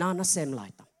pasien na sem lai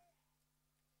tam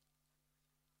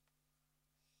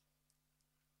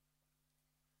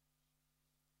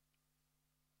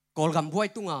kol gam buai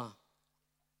tunga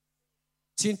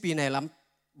chin pi ne lam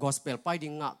gospel pai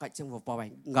ding nga ka chang wo pa bai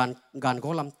gan go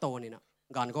lam to ni na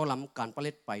gan go lam kan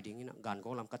palet pai ding ina gan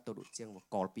go lam ka to du chiang wo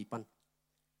kol pi pan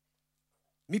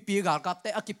mi pi gal kap te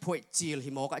aki phoi chil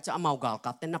hi mo ka cha mau gal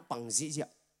kap te na pang ji ja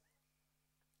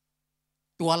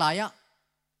tua lai a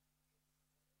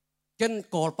ken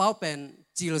kol pau pen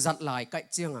chil zat lai kai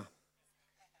chiang a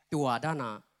tua da na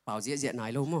pau ji je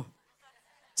nai lo mo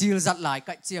chil zat lai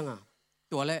kai chiang a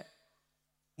tua le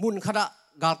mun khada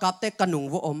gal kap te kanung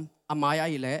wo om amai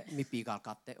ai le mi pi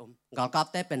gal kap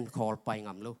te pen kol pai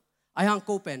ngam lo ai hang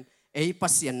ko pen ei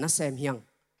pasien na sem hiang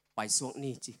pai suak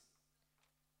ni chi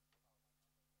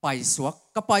ไปสวก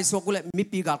ก็ไปสวกกูเลยมี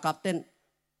ปีกากับเต้น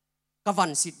ก็วัน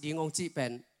สิทธิ์ดิงองจีเป็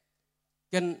น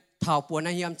กันเท้าปัวน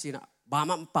าเฮียมจีนะบา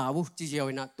มันป่าวจีเจียว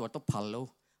นะตัวต้องพัลโล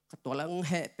ตัวละแ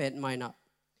ห่เป็นไม่นะ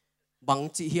บัง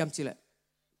จีเฮียมจีเลย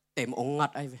เต็มองงั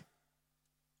ดไอ้เว้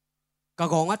ก็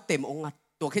กองงัดเต็มองงัด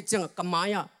ตัวคิดจังกำไม้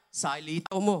อะสายลีโ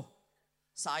ตโม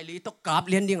สายลีต้องกราบ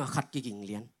เลี้ยนดิ้งอะขัดกิ่งเ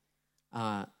ลี้ยน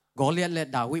กอเลี้ยนเลย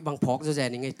ดาวิบังพอกจะแจ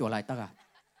นี่ไงตัวไรตั้งอะ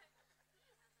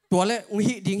ตัวเลยอุ้ง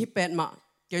หิดิ้งหิเป็นมา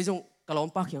เกี่ยงกะลอม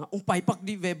ปากอย่างองไปปัก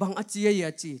ดีเวบังอาจียา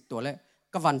จีตัวเล่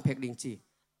กวันเพกดิงจี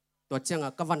ตัวเจ้าง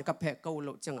กวันกับเพกเกาโล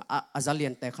เจ้างอาจารย์เรีย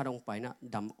นแต่ขดงไปนะ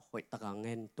ดำหอยตะกางเ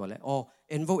งินตัวเล่โอ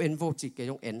เอ็นโวจีเกี่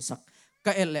ยงเอ็นสัก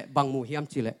ก็เอ็นเล่บังมูเฮียม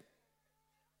จีเล่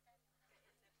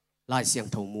ลายเสียง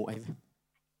ทูมูไอ้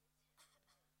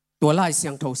ตัวลายเสี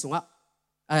ยงทูสุงะ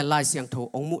ลายเสียงทู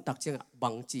องมูตักเจ้างบั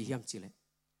งจีเฮียมจีเล่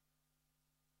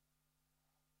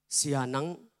เสียนัง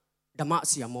ดมะ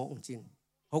เสียโมองจิน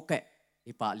โอเค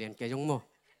อีปะเลียนแกยงโม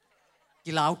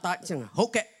กีฬาตาจังโอ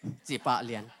เคจีปะเ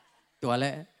ลียนตัวเล่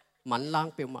มันล้าง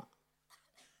เปียวมา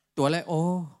ตัวเล่โอ้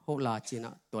โหลาจีน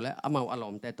ะตัวเล่อามาอาร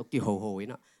มณ์แต่ตกี้โหย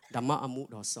นะดมะอามุ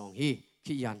ดอสองฮี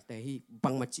ขี้ยันแต่ฮีบั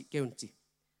งมาจิเกวนจี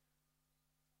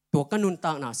ตัวกันนุนต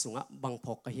างนาสุงะบังพ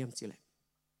กกระเฮียมจีเล่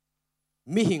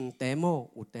มิหิงเตโม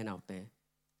อุเตนเอาเต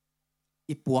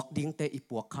อีปวกดิ้งเตอี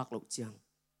ปวกคักลุกจัง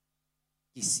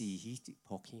กีสีฮีจิพ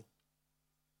กฮี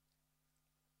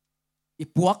อี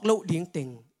พวกลูกดิ้งเต็ง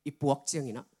อีพวกเจียง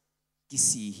อินะกิ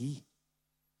สีฮี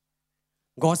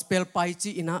กอสเปลไปจี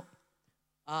อินะ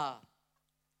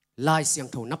ลายเสียง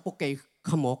โถนับปกเกย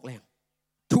ขมอกแรง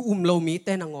ทุโลมีเ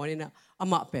ต้นงอยนี่นะอา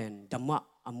มาเป็นดัมมะ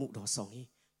อามุดอสอง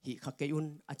ฮิขักเกยุน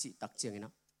อาจิตักเจียงน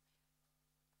ะ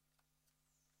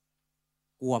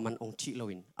กลัวมันองค์ที่เรา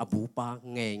อินอบูปา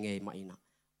เงยมาอินะ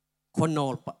คนน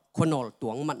อลตั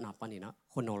วงมันนับปานี่นะ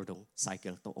คนนอลดงไซเคิ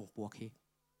ลตัวองค์พวกฮี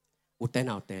อุเตนเ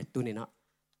อาแต่ตัวนี้นะ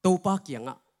ตัวป้าเกียง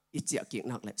อ่ะอิจิอากิ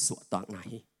นักเละสวดตากนา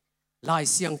ฮีลาย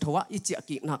เสียงทว่าอิจิอา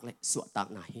กินักเละสวดตาก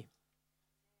นาฮี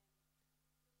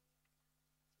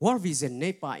วอลวิเซนใน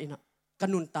ป่าอินะกั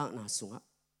นุนตากนาสุงะ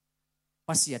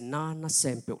ปัสยานานาเซ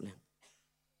มเปิลเลง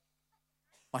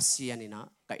ปัสยานี่นะ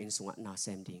กับอินสุงะนาเซ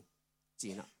มดิงจี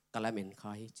นะกะละเมนค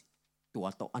ายตัว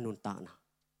โตอนุนตากนา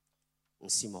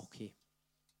สิมอกฮี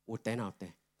อุเตนเอาแต่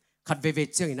ขัดเว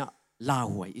เจอนะลา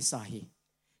หวยอิสาฮี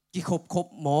กิคบ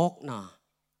มอกนา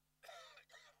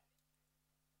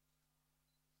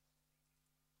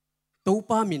ตู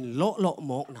ป้ามินโล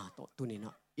มอกนาตัวนี้น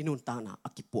ะอินุนตานาอา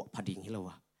กิปวพดิงฮิลาว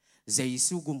ะเจ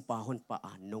สุกุมปาฮอนปาอ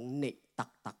านงเน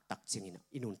ตักเจงินะ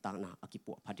อินุนตานาอากิป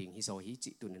วพดิงฮิโซฮิจิ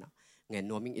ตัวนี้นะเงิน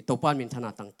นัวมิงอิโตป้ามินธนา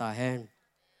ตังตาแหง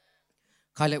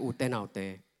ใครเลยอุเตนเอาเต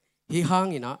ฮิฮัง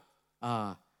อินะ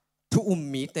ทุ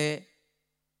มีเต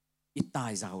อิตา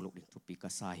ยจาวลุกดิทุปีก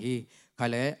ษาฮีใคร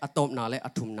เลยอตอมนาเลยอ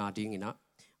ทุมนาดิงอินะ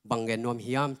บังเงินนัวมิ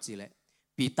ยามจิเล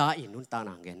ปีตาอินุนตาน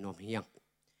าเงินนัวมิยาม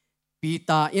ปี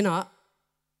ตาอินะ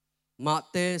มา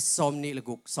เตสอมนี่ละ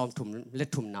กุกสอมทุมเล็ด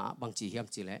ทุมนาบางจีเฮียม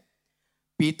จีเล่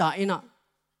ปีตาอินะ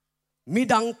มี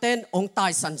ดังเต้นองตา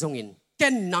ยสันจงอินเก่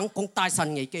นนังคงตายสัน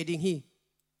ไงเกดิงฮี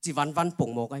จีวันปง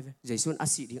โมกไอเจสุนอา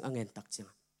ศิดิงอังเงินตักจัง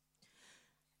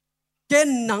เก่น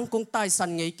นังคงตายสัน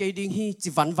ไงเกดิงฮีจี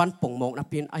วันปงโมกนับ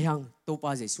เป็นอายังตัวป้า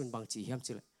เจสุนบางจีเฮียม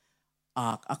จีเล่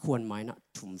อควรหมายนะ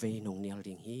ทุมเวนงเนียล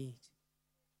ดิงฮี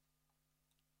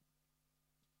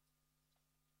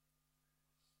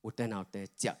อุตนาเต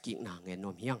เจกินาเงินน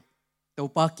วมเฮียงตัว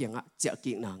ป้าเกียงอ่ะเจ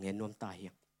กินาเงินนวมตายเฮี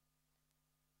ยง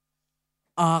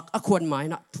อควรหมาย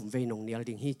นะถุมเวนงเนียล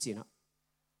ดิ่งฮีจีนะ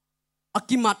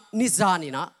กิมัดนิจา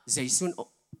นี่นะเจสุน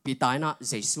ปีตายนะเ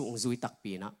จสุองจุยตัก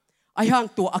ปีนะไอ้ห่าง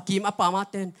ตัวกิมอปามา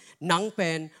เตนนังเป็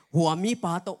นหัวมีป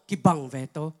าโตกิบังเว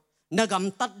โตนก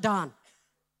ำตัดดาน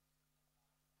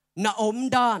นอม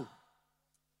ดาน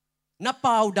นเป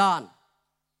าดาน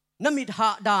นมิดหะ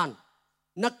ดาน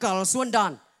นกลส่วนดา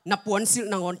นนปวนสิล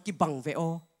นางอนกิบังเวโอ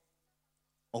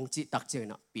องจิตักเจ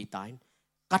นะปีตาย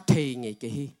กัดเทงไงเก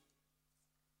ฮี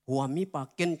หัวมีปาก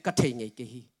เกินกัดเทงไงเก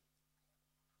ฮี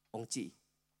องจี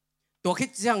ตัวคิด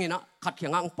ยังไงนะขัดเคีย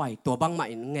งอ่างไปตัวบังมา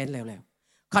อินเงินแล้ว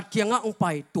ขัดเคียงอ่างไป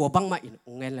ตัวบังมาอิน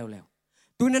เงินแล้ว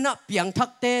ตัวนั้นนะเปียงทัก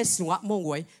เตสุงะมงไ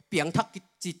ว้เปียงทัก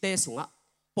จิเตสุงะ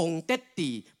ปงเตตี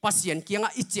ปัสยันเคียงอ่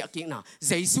ะอิจิกิงนะเจ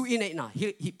สุอินเอนะ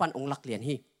ฮิปันองลักเลียน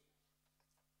ฮี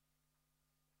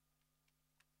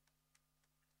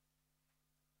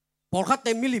พอขัดเ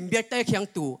ต็มมิลิมเบียเตะเขียง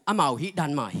ตูอามาฮิดั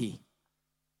นมาฮี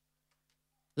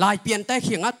ลายเปลี่ยนเตะเ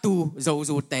ขียงอ่ะตู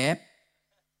จูเตบ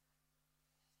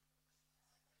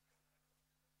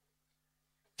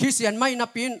คิดเสียนไม่นับ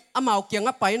ปีนอามาเกียง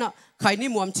อ่ะไปนะใครนี่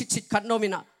มวมชิดคัดโนมิ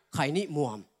นะใครนี่มว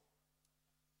ม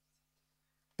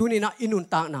ตัวนี้นะอินุน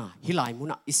ตานะฮิลายมุ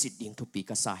นะอิสิดิงทุปี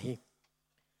กษาฮี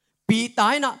ปีตา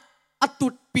ยนะอัตุ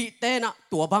ดปีเตนะ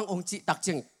ตัวบางองค์จิตักเจ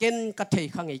งเกนกระเทย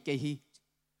ข้างไงเกฮี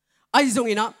ไอ้ตรง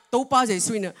นี้นะตัวป้าเจ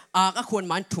สุยเนี่ยก็ควร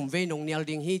มันถุมเวนงเนียล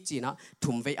ดิ่งฮีจีนะ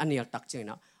ถุมเวอันเนียลตักเจ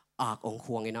นะองค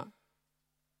วงนะ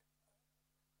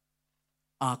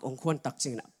องควรตักเจ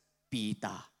นะปีต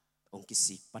าองกิ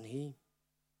สิปันฮี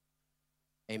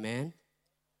เอเมน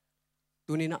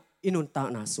ตัวนี้นะอินุนตา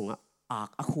นาสุง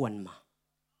ะควรมา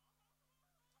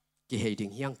กิเฮดิ่ง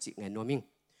ฮียงจิเงินนัวมิง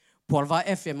พอว่าเ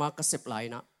อฟเอ็มก็เสพไหล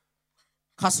นะ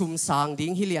ข้าสุมสางดิ่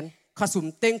งฮิเลียนข้าสุม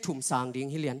เต็งถุมสางดิ่ง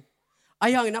ฮิเลียนไอ้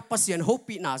ยังนะปัสยันฮ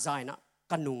ปีนาใจนะ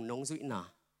กันนุงนงจุยนา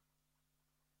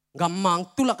กำมัง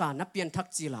ตุลกานะเปลี่ยนทัก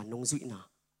จีลานงจุยนา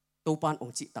ตัวปานอง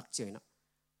จิตักเจนะ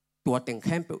ตัวเต็งแค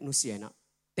มเปนุเสียนะ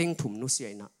เต็งถุมนุเสีย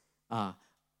นะ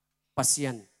ปัส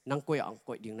ยันนังกวยอังก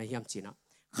วยดิ่งในยามจีนะ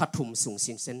ขัดถุมสูง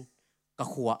สินเซนกะ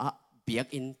ขัวเบียก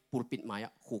อินปูปิดไม้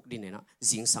หูกดินนะ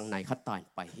จิงสังในขัดตาย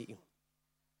ไปฮิ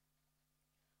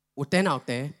อุเตนเอาเ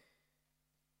ต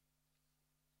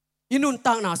อินุน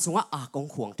ตังนาสุงกง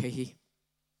ขวงเทฮี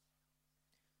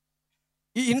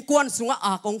อินกวนสุง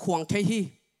กงขวงเทฮี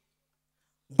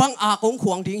บางกงข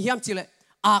วงดิ่งเฮียมจิเล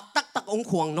ตักอง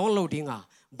ขวงน้องโลดิ่ง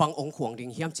บางองขวงดิ่ง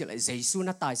เฮียมจิเลเจสุ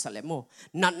นัตตายสเลโม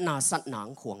นัดนาสัตนาง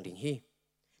ขวงดิ่งฮี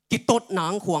กิตดนา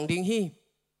งขวงดิ่งฮี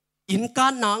อินกา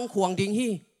รนางขวงดิ่งฮี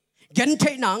เย็นเท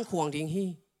นางขวงดิ่งฮี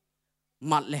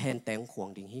มัดเลเฮนแตงขวง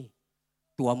ดิ่งฮี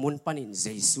ตัวมุนปันินเจ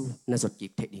สุน่าจดกิ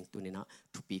กเทดิ่งตัวนี้นะ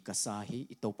ทุปีกษาฮี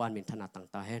อิโตปานมินธนาตัง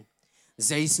ตาเฮนเจ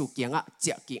สุเกียงเจ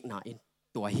กิกนาอิน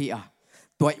ตัวฮี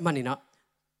ตัวมันนี่นะ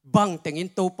bang tengin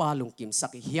topa lung kim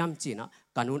sak hiam china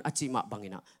kanun achima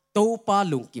bangina topa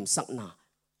lung kim sak na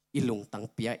ilung tang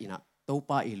pia ina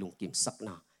topa ilung kim sak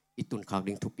na itun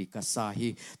khagling thupi ka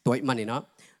sahi toy manina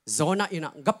zona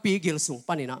ina gapi gil sung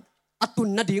panina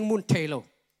atun na ding mun thelo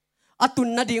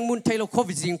atun na ding mun thelo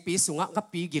khovijing pi sunga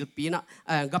gapi gil pi na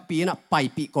gapi na pai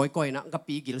pi koi koi na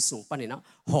gapi gil sung panina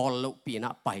hol lo pi na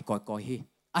pai koi koi hi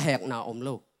a hek na om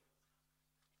lo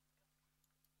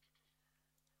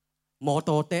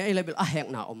moto te ai level a hek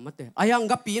na om mate ayang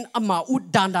gapin ama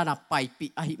udan dana pai pi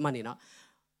a hi manina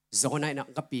zona ina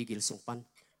gapi gil sung pan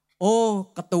o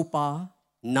katopa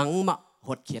nang ma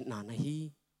hot khiat na na hi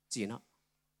china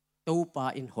topa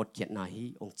in hot khiat na hi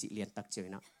ong chi lian tak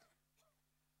chena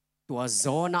tua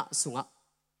zona sunga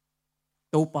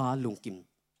topa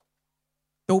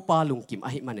lungkim a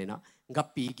hi manina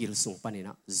gapi gil sung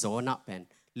panina zona pen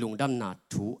lungdam na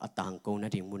thu atang ko na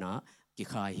ding muna ki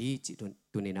khai hi chi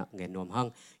tunina ngenom hang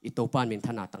itopan min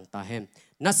thana tang ta hem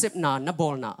na sep na na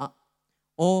bol na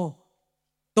o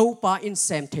topa in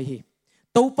sem the hi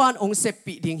topan ong sep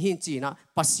pi ding hin chi na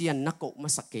pasian na ko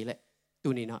masakele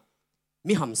tunina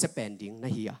mi ham se pen ding na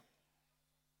hi a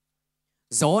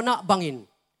zona bangin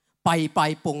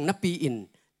pai pong na pi in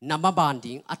na maban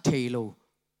ding a thelo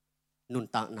nun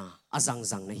ta na azang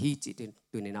zang na hi chi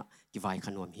tunina ki vai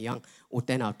khanom hiang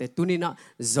uten autte tunina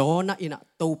zona ina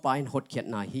topa in hot khiat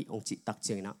na hi ong chi tak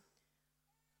chengna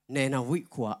ne na wi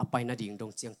khwa apai na ding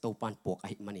dong chiang topan pok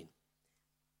ai manin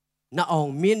na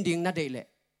ong mien ding na dele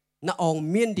na ong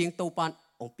mien ding topan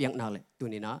ong piang na le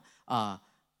tunina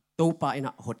topa ina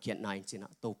hot khiat na in china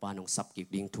topa nong sap ki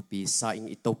ding thupi sa ing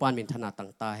i topan min thana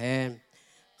tang ta hem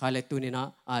khale tunina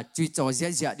chui cho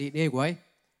zia di ne goi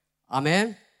amen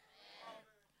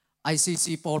ICC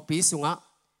por pi sunga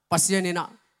pasianina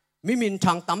mimin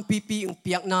thang tam pi ing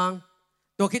piak nang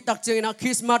to khit tak chengina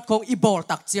Christmas khong i bol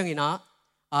tak chengina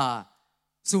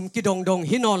sum ki dong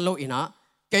hinon lo ina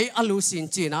ke alu sin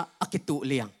china akitu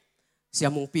liang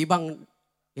siamung pi bang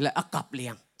ila akap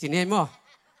liang chine mo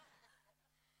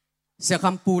sia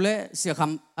kham pu le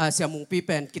siamung pi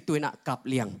pen kituina kap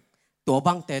liang to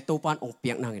bang te to pan ong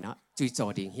piak nang ina chui cho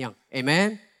ding hiang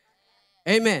amen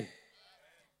amen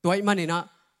toy manina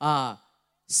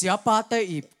siapa te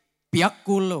i piak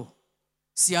kulo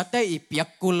sia te i piak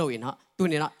kulo ina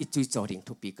tunina i chui cho ding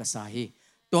thupi ka sahi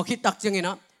to khit tak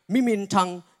chengina mimin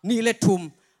thang ni le thum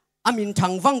amin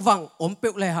thang wang om pe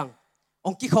le hang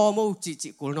ong ki kho mo chi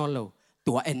kul non lo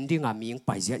tua ending a ming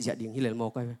pai zia ding hi le mo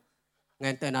kai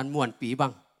ngan te nan muan pi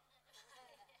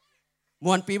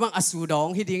bang asu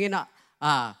dong hi ding ina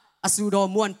asu do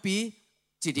muan pi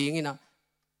chi ding ina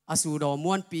asu do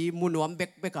muan pi munuam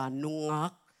bek an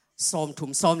nungak som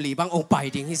thum som li bang ong pai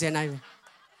ding hi se nai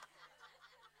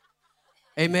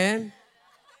amen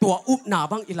tua up na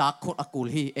bang ila khot akul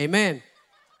hi amen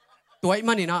tua i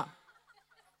manina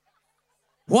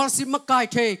wal sim makai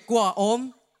the kwa om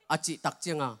achi tak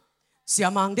chenga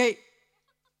siamang de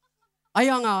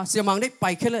ayanga siamang de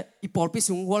pai khele ipol pi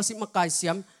sung wal sim makai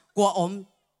siam kwa om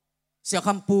sia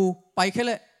khampu pai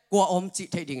khele kwa om chi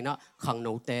thei ding na khang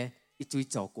no te i chui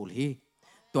chaw kul hi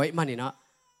tua i manina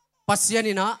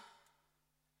pasianina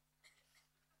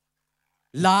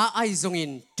la ai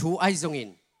zongin thu ai zongin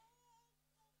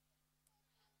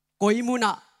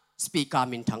koimuna speaker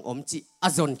min thang om chi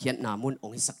azon khian na mun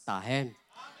ong sak ta hen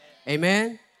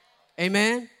amen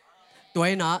amen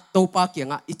toina topa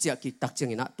kianga ichia ki tak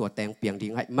chengina to teng piang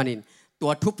ding hai manin to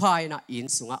thu phai na in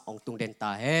sunga ong tung den ta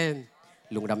hen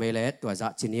lungdamele to za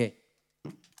chini